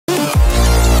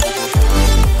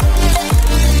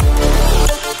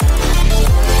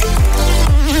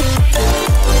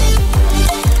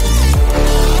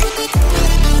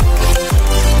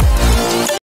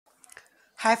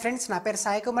Hi friends, నా పేరు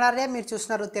సాయి కుమార్ ఆర్య. మీరు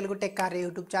చూస్తున్నారు Telugu tech Arya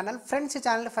YouTube channel. Friends, ఈ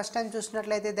ఛానల్ ఫస్ట్ టైం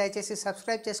చూసినట్లయితే దయచేసి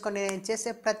సబ్స్క్రైబ్ చేసుకొని నేను చేసే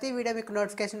ప్రతి వీడియో మీకు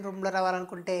నోటిఫికేషన్ రూమ్లో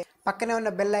రావాలనుకుంటే పక్కనే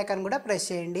ఉన్న బెల్ ఐకాన్ కూడా ప్రెస్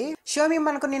చేయండి. షోమీ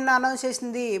మనకు నిన్న అనౌన్స్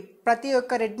చేసింది ప్రతి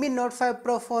ఒక్క రెడ్మీ నోట్ 5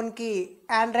 ప్రో ఫోన్కి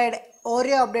ఆండ్రాయిడ్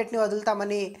ఓరియో అప్డేట్ని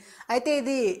వదులుతామని. అయితే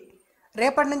ఇది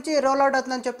రేపటి నుంచి రోల్ అవుట్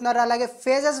అవుతుందని చెప్తున్నారు. అలాగే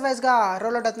ఫేజెస్ వైజ్గా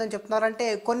రోల్ అవుట్ అవుతుందని చెప్తున్నారు. అంటే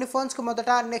కొన్ని ఫోన్స్కి మొదట,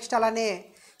 నెక్స్ట్ అలానే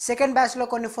సెకండ్ బ్యాచ్లో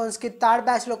కొన్ని ఫోన్స్కి, థర్డ్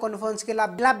బ్యాచ్లో కొన్ని ఫోన్స్కి, ఇలా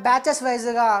బ్యాచెస్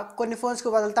వైజ్గా కొన్ని ఫోన్స్కి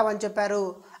వదులుతామని చెప్పారు.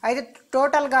 అయితే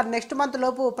టోటల్గా నెక్స్ట్ మంత్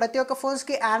లోపు ప్రతి ఒక్క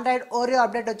ఫోన్స్కి ఆండ్రాయిడ్ ఓరియో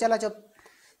అప్డేట్ వచ్చేలా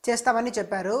చేస్తామని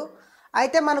చెప్పారు.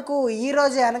 అయితే మనకు ఈ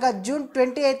రోజే అనగా జూన్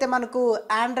 20 అయితే మనకు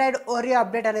ఆండ్రాయిడ్ ఓరియో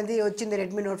అప్డేట్ అనేది వచ్చింది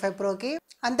రెడ్మీ నోట్ 5 ప్రోకి.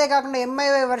 అంతేకాకుండా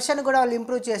MIUI వెర్షన్ కూడా వాళ్ళు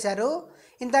ఇంప్రూవ్ చేశారు.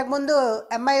 ఇంతకుముందు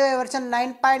MIUI వెర్షన్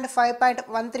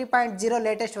 9.5.13.0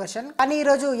 లేటెస్ట్ వెర్షన్, కానీ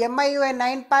ఈరోజు MIUI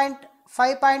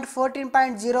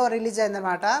 9.5.14.0 రిలీజ్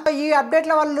అయిందనమాట. ఈ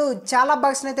అప్డేట్లో వాళ్ళు చాలా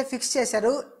బగ్స్ అయితే ఫిక్స్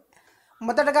చేశారు.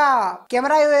 మొదటగా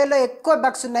కెమెరా యూఐలో ఎక్కువ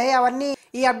బగ్స్ ఉన్నాయి, అవన్నీ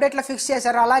ఈ అప్డేట్లో ఫిక్స్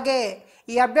చేశారు. అలాగే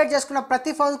ఈ అప్డేట్ చేసుకున్న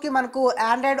ప్రతి ఫోన్కి మనకు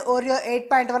ఆండ్రాయిడ్ ఓరియో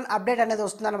 8.1 అప్డేట్ అనేది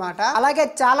వస్తుందన్నమాట. అలాగే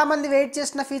చాలా మంది వెయిట్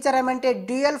చేసిన ఫీచర్ ఏమంటే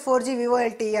డ్యూయల్ 4G వివో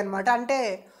LTE అనమాట. అంటే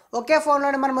ఒకే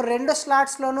ఫోన్లోనే మనం 2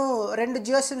 స్లాట్స్లోనూ 2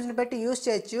 జియో సిమ్స్ని పెట్టి యూజ్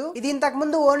చేయొచ్చు. ఇది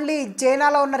ఇంతకుముందు ఓన్లీ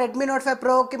చైనాలో ఉన్న రెడ్మీ నోట్ 5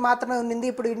 ప్రోకి మాత్రమే ఉంది.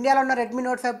 ఇప్పుడు ఇండియాలో ఉన్న రెడ్మీ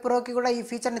నోట్ 5 ప్రోకి కూడా ఈ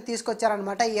ఫీచర్ని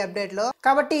తీసుకొచ్చారనమాట ఈ అప్డేట్లో.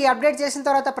 కాబట్టి ఈ అప్డేట్ చేసిన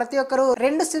తర్వాత ప్రతి ఒక్కరు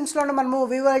 2 సిమ్స్లోనూ మనము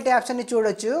వివో LTE ఆప్షన్ని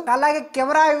చూడొచ్చు. అలాగే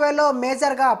కెమెరా వివోలో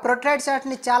మేజర్గా ప్రొట్రైట్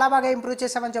షాట్ని చాలా బాగా ఇంప్రూవ్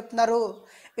చేశామని చెప్తున్నారు.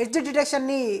 ఎడ్జ్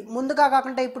డిటెక్షన్ని ముందుగా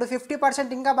కాకుండా ఇప్పుడు 50%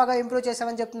 ఇంకా బాగా ఇంప్రూవ్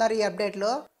చేశామని చెప్తున్నారు ఈ అప్డేట్లో.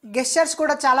 గెస్చర్స్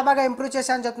కూడా చాలా బాగా ఇంప్రూవ్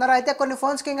చేశామని చెప్తున్నారు. అయితే కొన్ని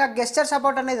ఫోన్స్కి ఇంకా గెస్చర్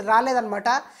సపోర్ట్ అనేది రాలేదన్నమాట.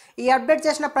 ఈ అప్డేట్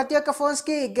చేసిన ప్రతి ఒక్క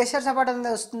ఫోన్స్కి గెస్చర్ సపోర్ట్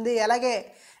అనేది వస్తుంది. అలాగే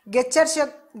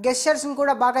గెస్చర్స్ని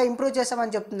కూడా బాగా ఇంప్రూవ్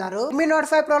చేశామని చెప్తున్నారు. రెడ్మీ నోట్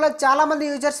 5 ప్రోలో చాలా మంది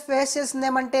యూజర్స్ ఫేస్ చేసింది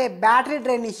ఏమంటే బ్యాటరీ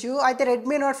డ్రైన్ ఇష్యూ. అయితే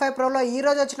రెడ్మీ నోట్ 5 ప్రోలో ఈ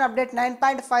రోజు వచ్చిన అప్డేట్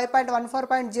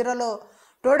 9.5.14.0లో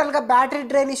టోటల్గా బ్యాటరీ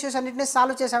డ్రైన్ ఇష్యూస్ అన్నింటినీ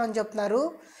సాల్వ్ చేశామని చెప్తున్నారు.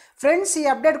 ఫ్రెండ్స్, ఈ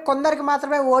అప్డేట్ కొందరికి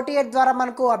మాత్రమే OTA ద్వారా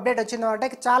మనకు అప్డేట్ వచ్చిందన్నమాట,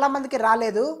 చాలా మందికి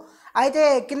రాలేదు. అయితే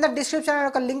కింద డిస్క్రిప్షన్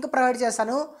ఒక లింక్ ప్రొవైడ్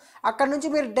చేస్తాను. అక్కడ నుంచి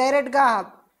మీరు డైరెక్ట్గా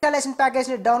ఇన్స్టాలేషన్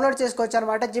ప్యాకేజ్ని డౌన్లోడ్ చేసుకోవచ్చు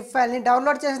అనమాట. జిప్ ఫైల్ని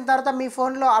డౌన్లోడ్ చేసిన తర్వాత మీ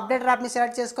ఫోన్లో అప్డేట్ యాప్ని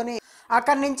సెలెక్ట్ చేసుకొని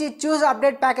అక్కడ నుంచి చూస్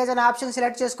అప్డేట్ ప్యాకేజ్ అనే ఆప్షన్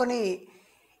సెలెక్ట్ చేసుకొని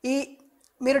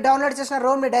మీరు డౌన్లోడ్ చేసిన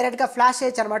రోమ్ని డైరెక్ట్గా ఫ్లాష్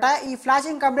చేయొచ్చు అనమాట. ఈ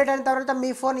ఫ్లాషింగ్ కంప్లీట్ అయిన తర్వాత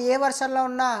మీ ఫోన్ ఏ వర్షన్లో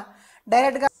ఉన్నా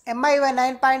డైరెక్ట్గా MIUI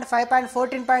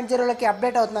 9.5.14.0లోకి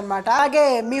అప్డేట్ అవుతుందన్నమాట. అలాగే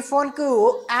మీ ఫోన్కు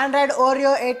ఆండ్రాయిడ్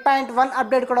ఓరియో 8.1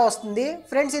 అప్డేట్ కూడా వస్తుంది.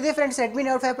 ఫ్రెండ్స్, ఇది రెడ్మీ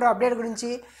నోట్ 5 ప్రో అప్డేట్ గురించి.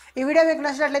 ఈ వీడియో మీకు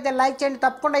నచ్చినట్లయితే లైక్ చేయండి,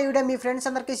 తప్పకుండా ఈ వీడియో మీ ఫ్రెండ్స్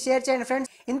అందరికీ షేర్ చేయండి. ఫ్రెండ్స్,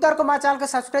 ఇంతవరకు మా ఛానల్కి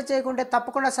సబ్స్క్రైబ్ చేయకుంటే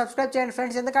తప్పకుండా సబ్స్క్రైబ్ చేయండి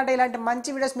ఫ్రెండ్స్, ఎందుకంటే ఇలాంటి మంచి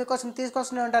వీడియోస్ మీకోసం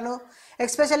తీసుకొస్తూనే ఉంటాను.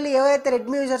 ఎస్పెషల్లీ ఎవరైతే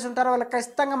రెడ్మీ యూజర్స్ ఉంటారో వాళ్ళకి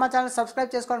ఖచ్చితంగా మా ఛానల్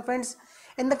సబ్స్క్రైబ్ చేసుకోండి ఫ్రెండ్స్,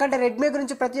 ఎందుకంటే రెడ్మీ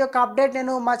గురించి ప్రతి ఒక్క అప్డేట్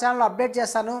నేను మా ఛానల్లో అప్డేట్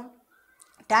చేస్తాను.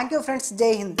 థ్యాంక్ యూ ఫ్రెండ్స్,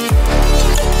 జై హింద్.